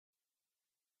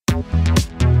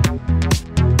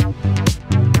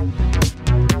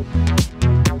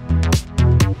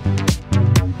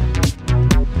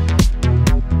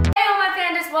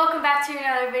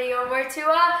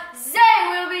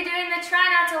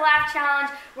Challenge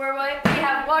where we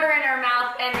have water in our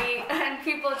mouth and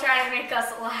people try to make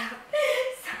us laugh.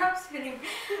 Stop spinning.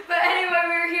 But anyway,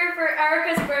 we're here for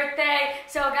Erica's birthday.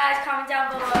 So guys, comment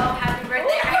down below. Happy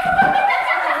birthday, Erica.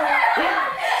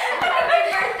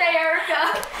 Happy birthday, Erica.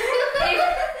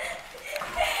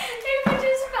 Ava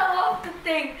just fell off the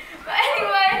thing. But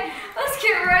anyway, let's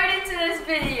get right into this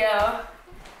video.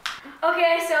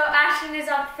 Okay, so Ashton is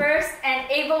up first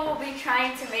and Ava will be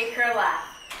trying to make her laugh.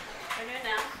 We're doing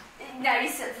now. Now you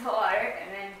sip the water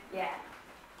and then, yeah.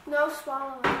 No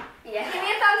swallowing. Yeah. Give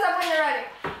me a thumbs up when you're ready.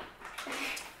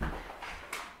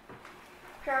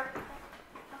 Sure.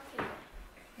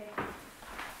 Okay.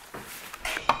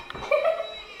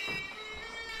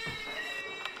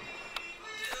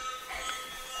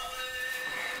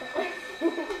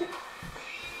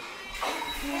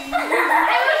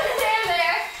 I want to stand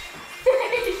there.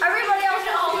 Everybody else is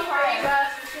all the party, but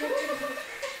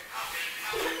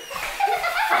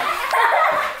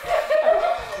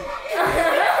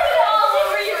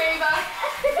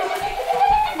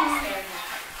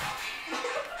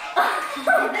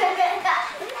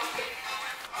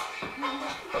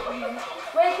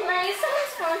wait, can I use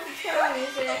someone's phone to turn on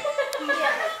music?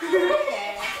 Yeah. Okay.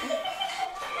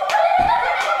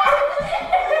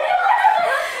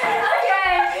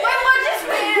 Okay. wait, what just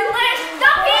happened? Liz,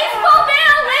 the peaceful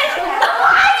now, Liz! The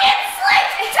quiet slick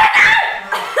tonight!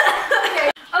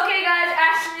 Okay, guys,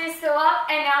 Ashton is still up,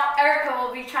 and now Erica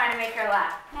will be trying to make her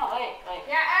laugh. No, wait.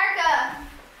 Yeah, Erica.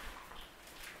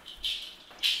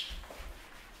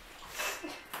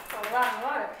 A lot of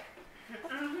water.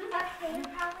 Okay,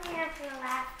 you're probably not gonna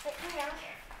laugh, but you know.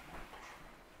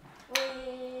 We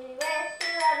wish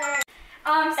you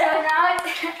a So now it's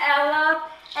Ella,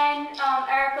 and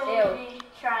Erica will be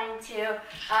trying to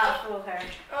fool her.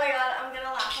 Oh my god, I'm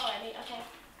gonna laugh already. Okay.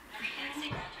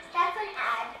 That's an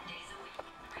ad.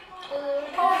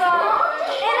 Hold on.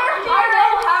 I know,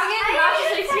 having it not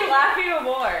makes you laugh even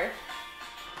more.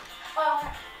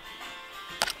 Oh.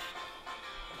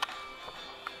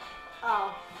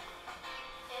 Oh.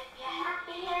 If you're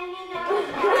happy and you know it.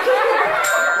 If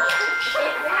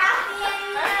you're happy and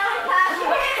you know it.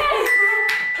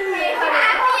 If you're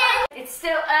happy and It's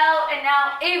still Elle, and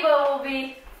now Ava will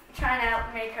be trying to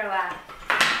make her laugh.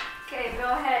 Okay, go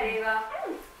ahead, Ava.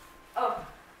 Oh.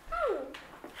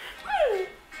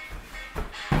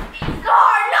 It's a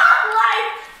hard knock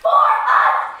life for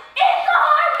us. It's a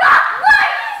hard knock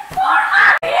life for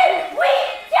us. We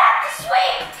have to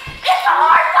sweep. It's a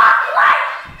hard knock life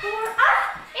for us.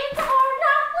 It's a hard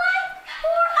knock life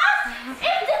for us.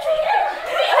 It's a treat.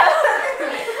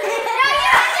 Now you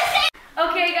have to say.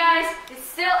 Okay, guys, it's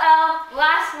still Elle,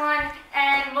 last one,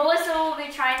 and Melissa will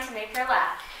be trying to make her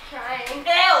laugh. Trying.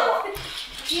 Ew!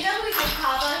 You know we can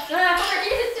pop us.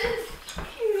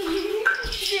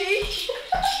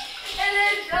 And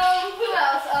then who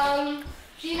else?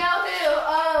 Do you know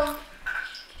who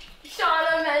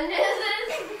Shauna Mendes is?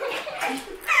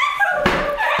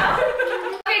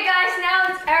 Okay, guys, now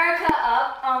it's Erica up.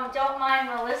 Don't mind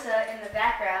Melissa in the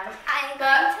background. I'm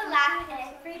going to laugh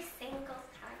every single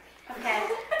time. Okay,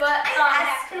 but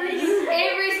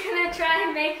Avery's gonna try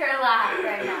and make her laugh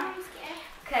right now. I'm scared.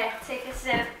 Okay, take a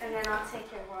sip, and then I'll take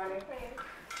your water.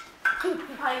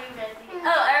 How you busy?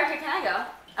 Oh, Erica, can I go?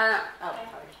 Oh.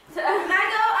 Can I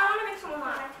go? I want to make someone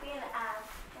laugh. To be an ad.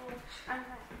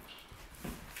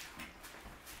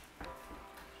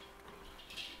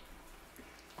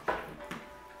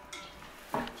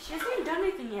 She hasn't even done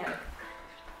anything yet.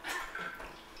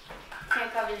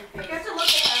 Can't cover your You face. have to look at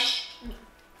her.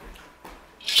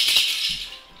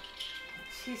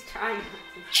 She's trying.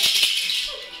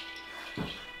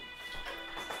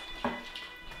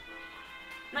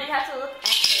 No, you have to look at her.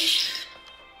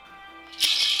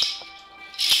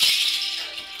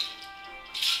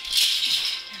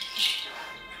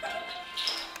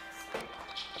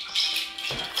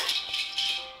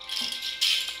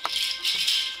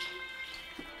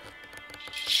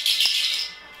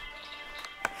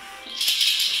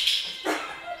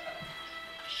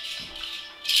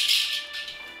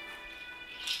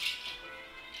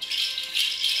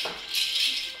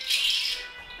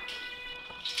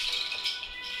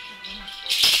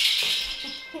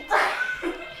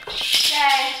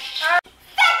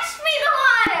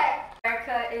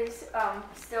 Is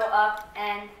still up,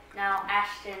 and now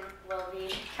Ashton will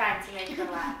be trying to make her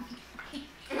laugh.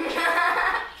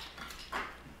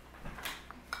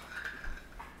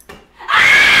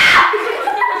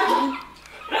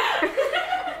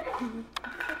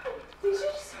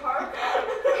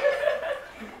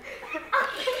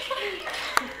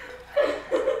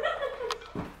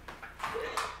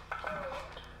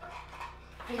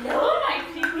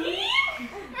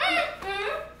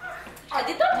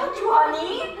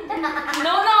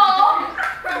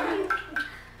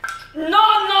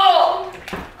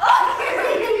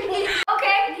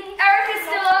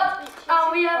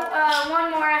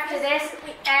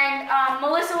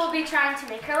 Melissa will be trying to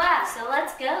make her laugh, so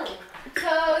let's go.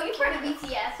 So you've heard of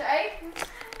BTS, right?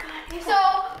 So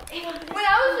when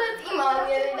I was with Iman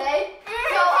the other day,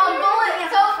 so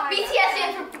BTS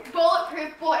stands for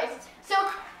Bulletproof Boys. So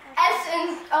S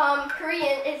in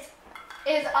Korean is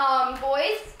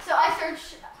boys. So I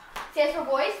searched stands for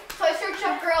boys. So I searched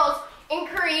up girls in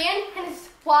Korean and it's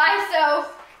Y. So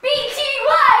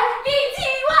BTY,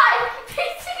 BTY,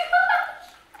 BTY,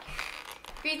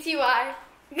 BTY,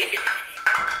 BT.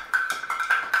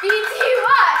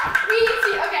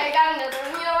 Okay, I got another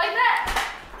one. You don't like that?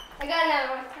 I got another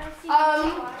one.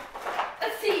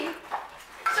 Let's see.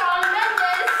 Shawn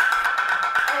Mendes.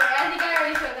 Oh, I think I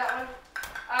already showed that one.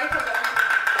 I already showed that one.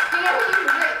 You know who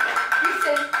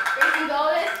Grayson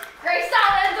Dolan?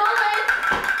 Grayson Dolan.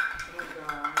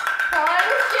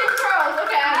 Christian Charles.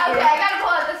 Okay, I gotta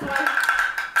pull out this one.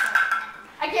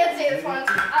 I can't say this one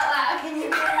out loud. Can you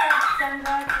hear that?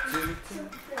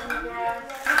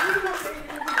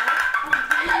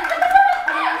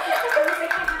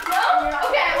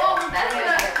 Okay, well, that's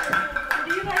good.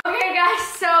 Okay, guys,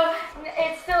 so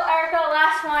it's still Erica,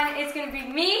 last one. It's going to be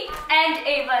me and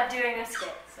Ava doing a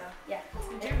skit. So, yeah.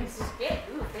 Doing a skit?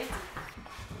 Ooh, fancy.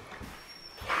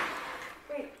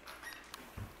 Wait.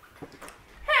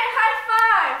 Hey, high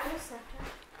five!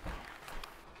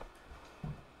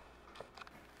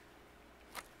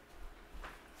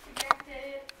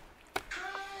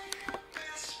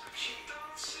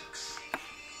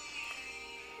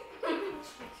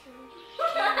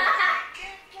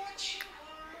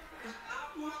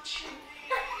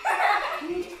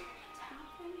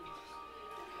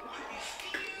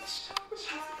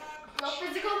 No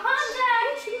physical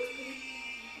contact!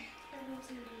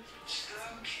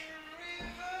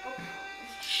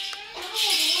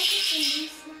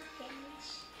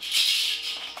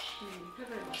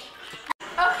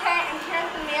 Okay, I'm Karen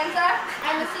Bonanza,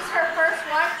 and this is her first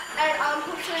one, and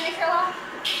who's gonna make her laugh?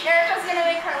 Erica's gonna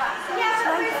make her laugh. So yeah,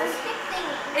 but where's the stick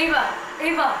thingy? Ava.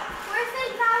 Where's the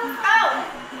mouse? Oh!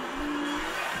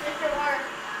 Mr. Warren.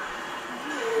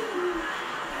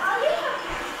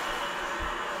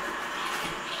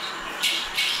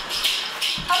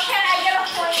 Okay, I get a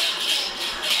point.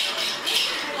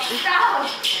 Stop!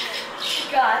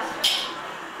 Gosh.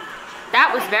 That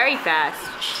was very fast.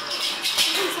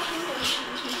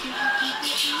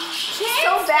 She's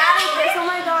so bad at this, oh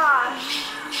my gosh.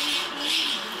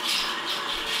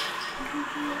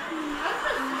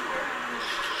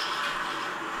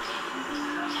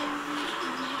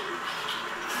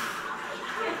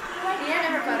 Yeah, I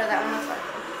never thought of that one. That's funny.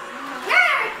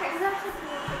 Merry Christmas.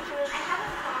 I have a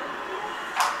song.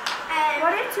 And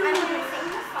What did you I'm do? going to sing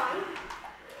the song.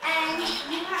 And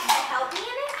you have to help me in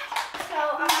it. So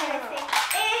I'm going to sing,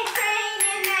 it's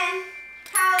raining men,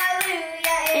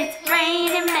 hallelujah, it's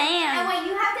raining And man. what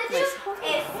you have to do is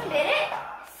spit it,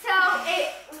 so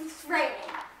it's raining.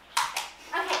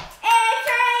 Okay, it's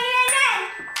raining men,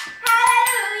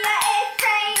 hallelujah, it's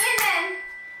raining men.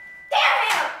 Damn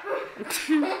him!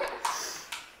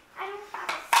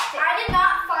 I did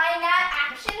not find that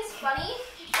actions funny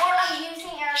or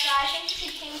amusing, Erica. I think you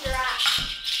should change your act.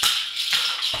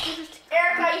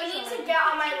 Erica, you need to get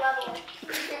on my level.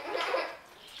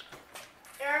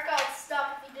 Erica, it's stuck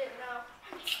if you didn't know.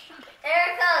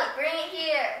 Erica, bring it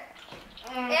here.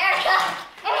 Erica!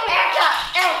 Erica!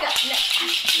 No.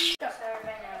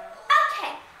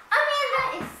 Okay, Amanda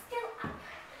is still up.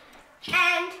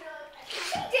 And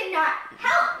she did not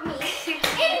help me in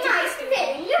my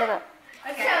spin. Okay.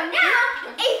 So now,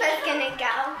 Ava's gonna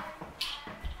go.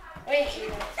 Wait.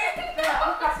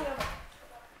 I'll pass it over.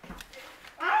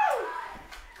 I'm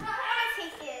gonna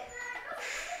take it.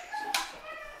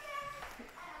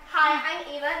 Hi, I'm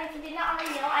Ava, and if you did not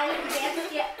already know, I'm an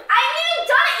advanced yet. I haven't even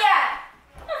done it yet!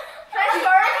 Should I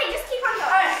start? Okay, just keep on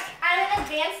going. I'm an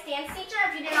advanced dance teacher,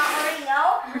 if you did not already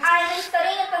know. I've been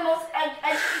studying at the most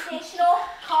educational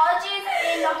colleges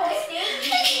in the whole state.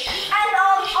 And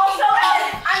also,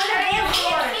 I'm an advanced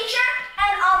dance teacher,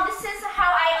 and this is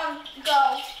how I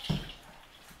go.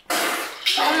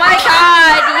 Oh my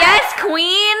god, yes,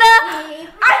 queen!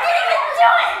 I didn't even do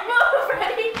it! Move,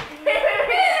 ready?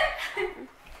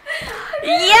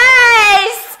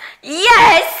 Yes!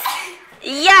 Yes!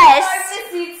 Yes! This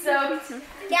seat's soaked.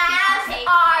 Gas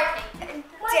are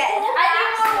dead. I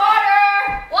need more water.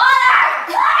 Water!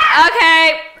 Okay.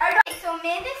 Okay, so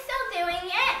Amanda's still doing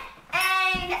it,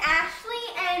 and Ashley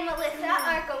and Melissa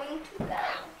are going to go.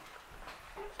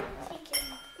 Take it.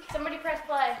 Somebody press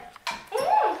play.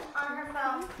 On her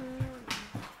phone.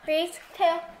 3, 2,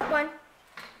 1.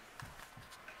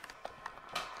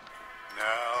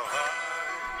 Now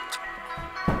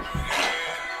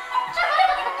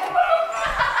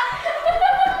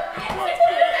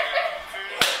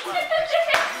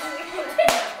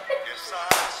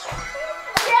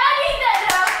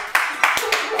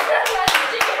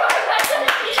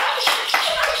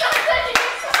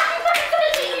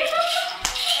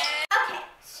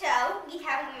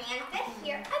have Amanda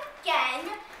here again,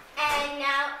 and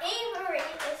now Avery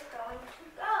is going to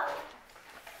go.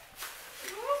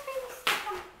 Where's my stick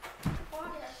of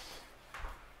water?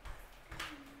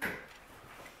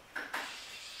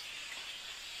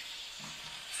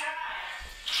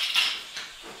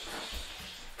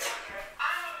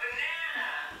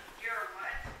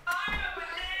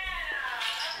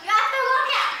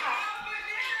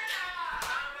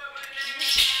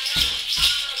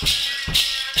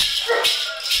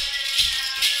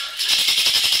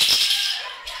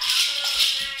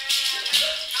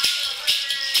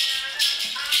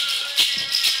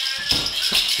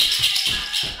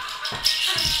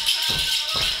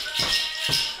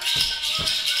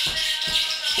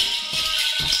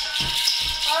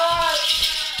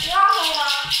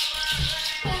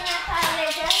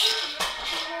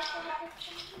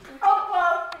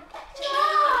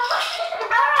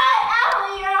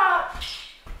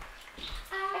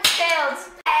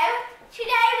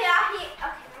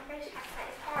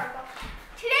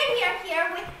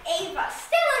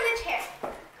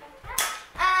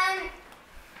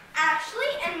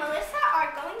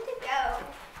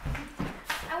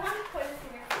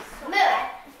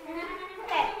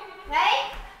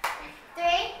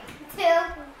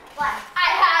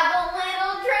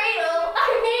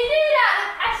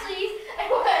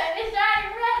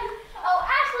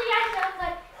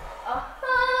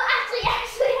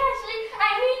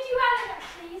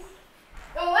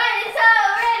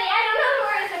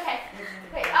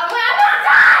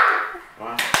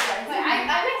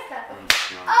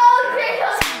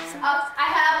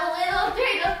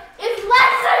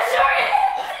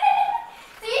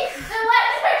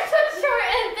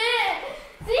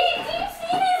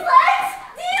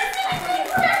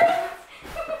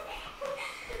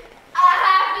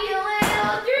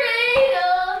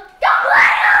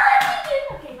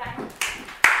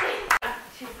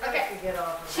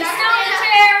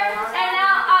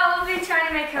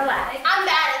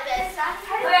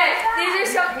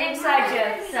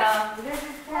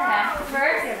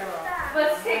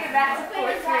 Let's take it back to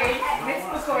 4th grade. Miss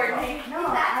McCourtney. No,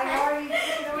 I already took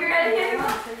it away. You ready? So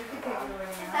you can take it away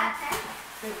now.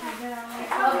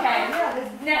 Okay.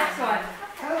 Next one.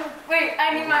 Wait, I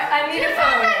need a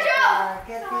phone.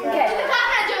 Get the Okay.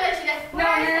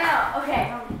 No. Okay.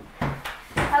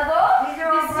 Hello? These are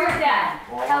all This is your broken. dad.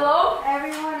 Hello?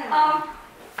 Everyone.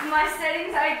 My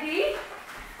settings ID.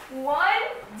 1,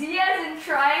 D as in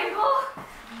triangle.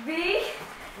 B,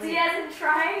 D as in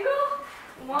triangle.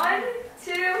 1,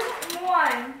 2,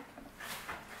 1.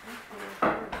 I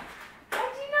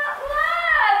do not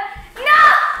laugh. No!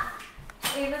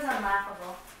 Ava's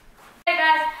unlaughable. Hey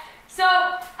guys, so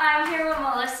I'm here with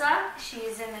Melissa.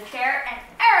 She's in the chair, and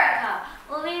Erica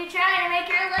will be trying to make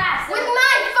her laugh. So With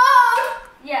my phone!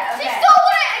 yeah, okay. She stole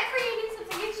it! I created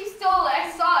something and she stole it. I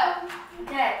saw it.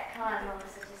 Okay, come on,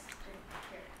 Melissa, just drink.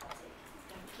 Here, I'll take it.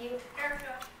 Thank you.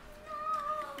 Erica.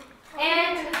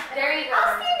 And there you go.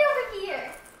 I'll stand over here.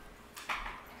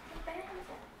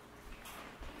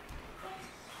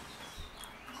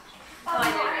 Oh, I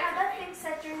have that thing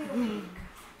set during the week.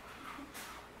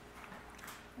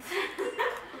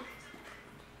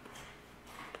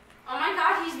 Oh my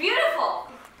gosh, he's beautiful. Oh,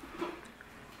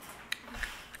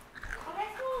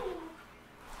 that's me.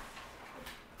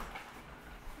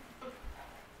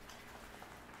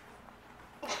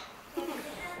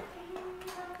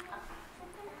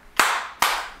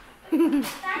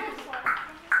 Dinosaur.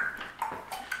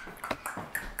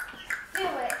 Do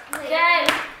it, please. Okay.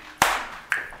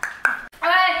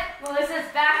 Alright,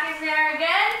 Melissa's back in there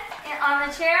again on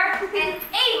the chair, and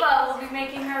Ava will be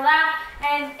making her laugh.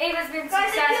 And Ava's been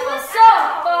Guys, if you successful look so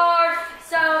at- far.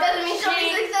 So Doesn't mean she'll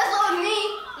be successful with me.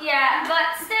 yeah,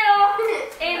 but still,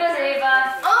 Ava's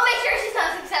Ava. I'm gonna make sure she's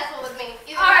not successful with me.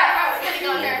 Either All right. way, I'm gonna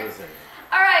go on her.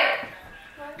 Alright,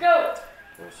 go.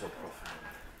 They're so profound.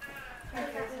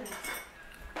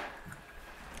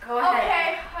 Go ahead.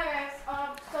 Okay, hi guys.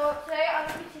 So today I'm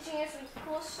gonna be teaching you some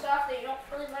cool stuff that you don't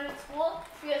really learn in school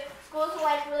because schools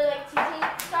really like teaching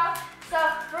stuff. So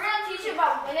we're gonna teach you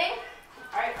about winning.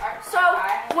 So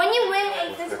when you win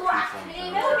a physical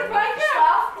activity,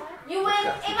 stuff, you win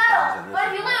a medal.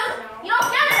 But if you lose, you don't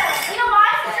get a medal. You know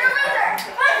why? Because you're a loser.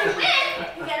 But if you win,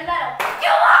 you get a medal. You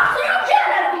lost, so you don't get a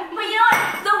medal. But you know what?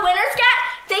 The winners get?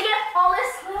 They get all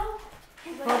this little.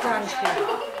 Hold on,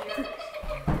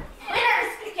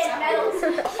 Winners get medals.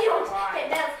 You don't get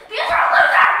medals. Because you're a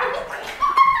loser.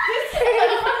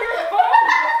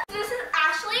 This is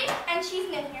Ashley, and she's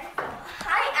new here.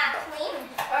 Hi, Ashley.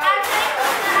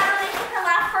 Ashley, her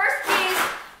laugh first is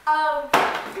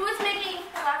Who is making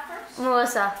the laugh first?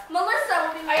 Melissa. Melissa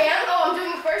will be I am. Oh, I'm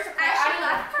doing first. Okay.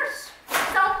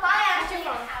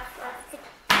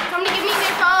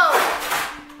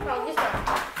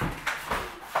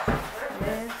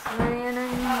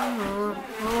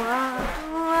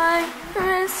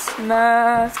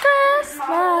 Christmas,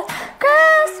 Christmas,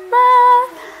 Christmas.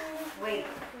 Wait.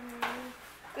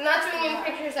 I'm not doing any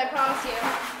pictures, I promise you.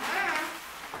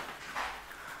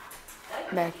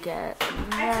 Beckett,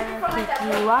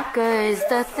 Kiki Walker is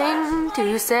the thing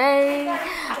to say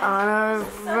on a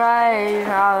bright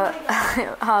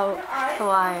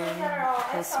Hawaiian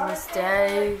Christmas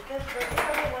Day.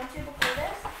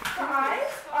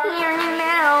 Here and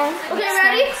now, Okay,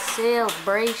 ready?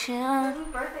 celebration.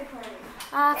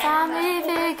 I finally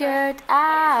figured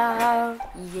out,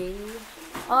 yeah.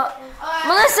 Oh,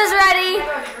 Melissa's ready.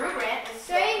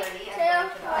 3, 2,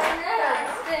 1,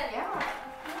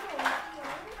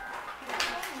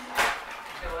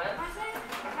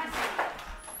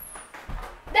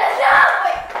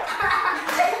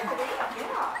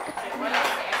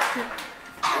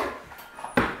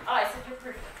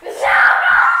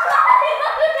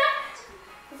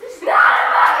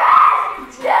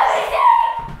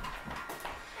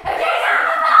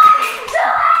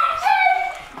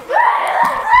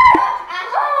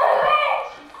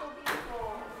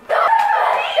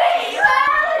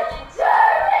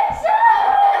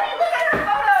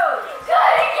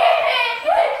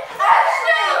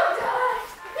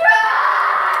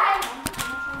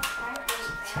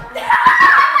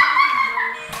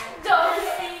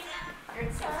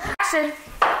 Action.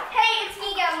 Hey, it's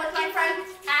me again with my friend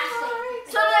Ashley.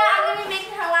 So then I'm going to be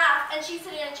making her laugh, and she's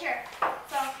sitting in a chair.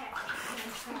 So, okay.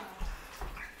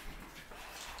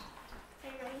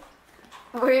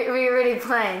 Are you ready? We already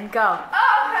playing. Go.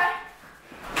 Oh, okay.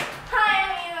 Hi,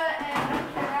 I'm Eva, and I'm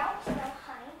here now. So,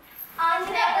 hi.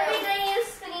 Today we're going to use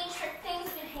spinning trick things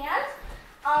with hands.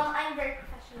 I'm very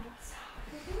professional. So.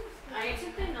 I need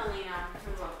something to lean on to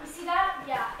move. You see that?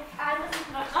 Yeah. If I wasn't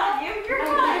professional, Oh, you're I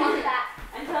fine. would do that.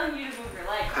 I'm telling you to move your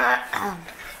legs. Stop.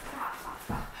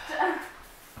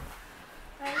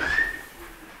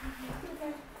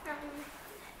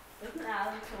 Isn't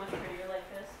Alex so much prettier like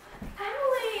this?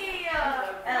 Emily!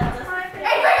 Alex,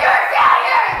 Hey, but you're a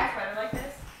failure! much better like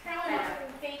this?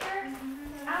 Faker? I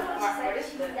don't know What what is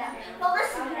to say. this? Well,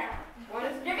 listen now. What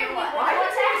is You're gonna be what? why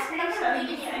what's that? I'm gonna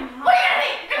be you. What are you gonna be?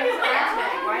 You're gonna be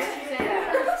winning. Why did you say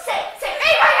that? Say,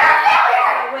 hey, but you're a failure!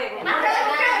 Oh, wait. I'm not a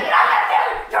failure. You're not a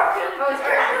failure. You're a failure. Oh, it's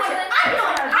very good. I know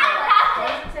it. I have Why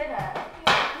it. did you say that?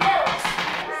 Medals.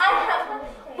 I have them.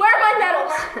 Where are my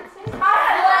medals? I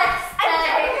have them.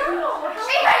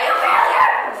 Hey, but you're a failure.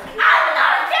 I'm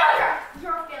not a failure.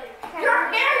 You're a failure. You're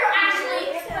a failure,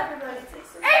 actually. Hey,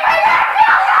 but you're a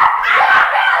failure. I'm a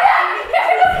failure. You're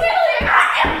a failure.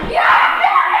 You're a failure. You're a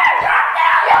failure.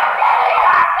 You're a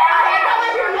failure. Okay, come on,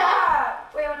 you're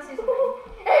not. Wait, I want to say something.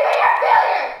 Hey, but you're a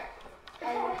failure.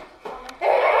 Hey, but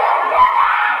you're a failure.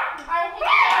 I think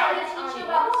I'm going to teach you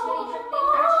about spinning trick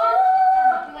things.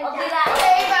 I'll do that.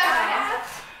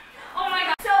 Oh my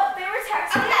god. So they were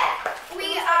texting. Okay, we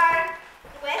are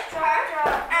with her.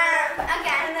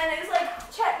 Again, and then it was like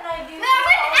Chet and I do. No,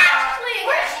 with Ashley.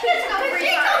 Where she gets to go? She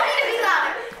told me to be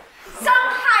louder. So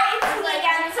hi, it's me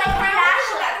again. So for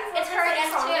Ashley, it's her again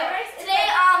too. Today,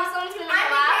 someone's gonna make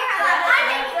her laugh.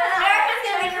 Erica's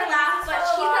gonna make her laugh, but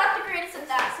she's not the greatest at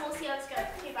that, so we'll see how it's going.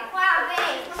 Okay, bye. Wow,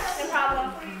 thanks. No problem.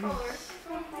 Are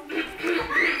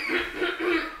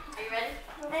you ready?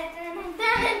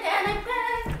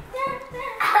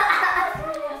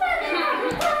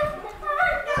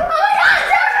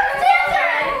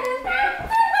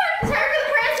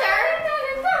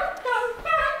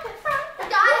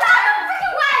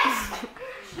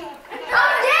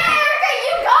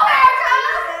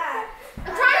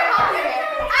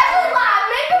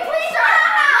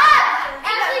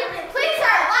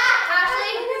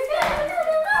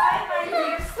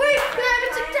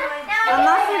 I'm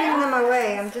not putting them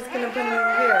away. I'm just going to put them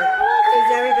over here.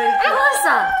 Because everybody can...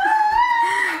 Melissa.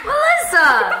 Melissa.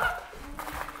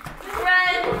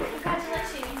 Red.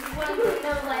 Congratulations. You won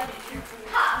no life.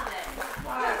 Ha.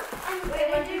 Wait,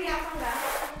 what did you get from that?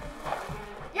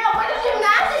 Yo, what did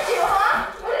gymnastics do,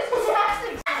 huh? What is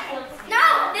gymnastics?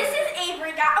 No, this is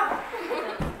Avery.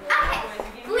 Okay,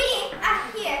 we are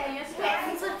here with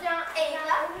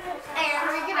Ava, and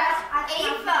we're gonna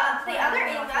Ava, the other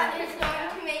Ava, is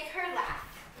going to make her laugh.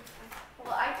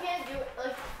 Well, I can't do it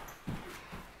like.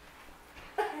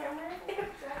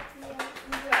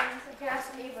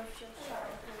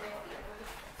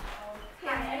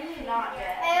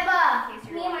 Ava,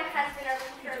 me and my husband are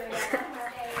looking for a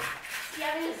Do you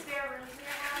have any spare rooms in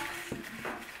your house?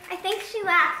 I think she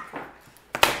laughed.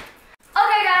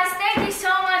 Okay, guys, thank you so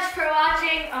much for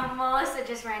watching. Melissa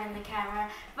just ran in the camera.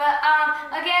 But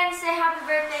again, say happy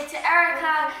birthday to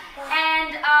Erica,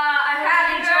 and I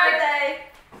hope you enjoyed.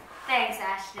 thanks,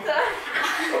 Ashton.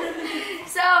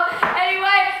 So,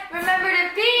 anyway, remember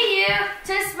to be you,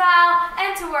 to smile,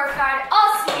 and to work hard.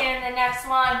 I'll see you in the next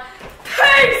one.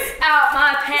 Peace out,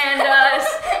 my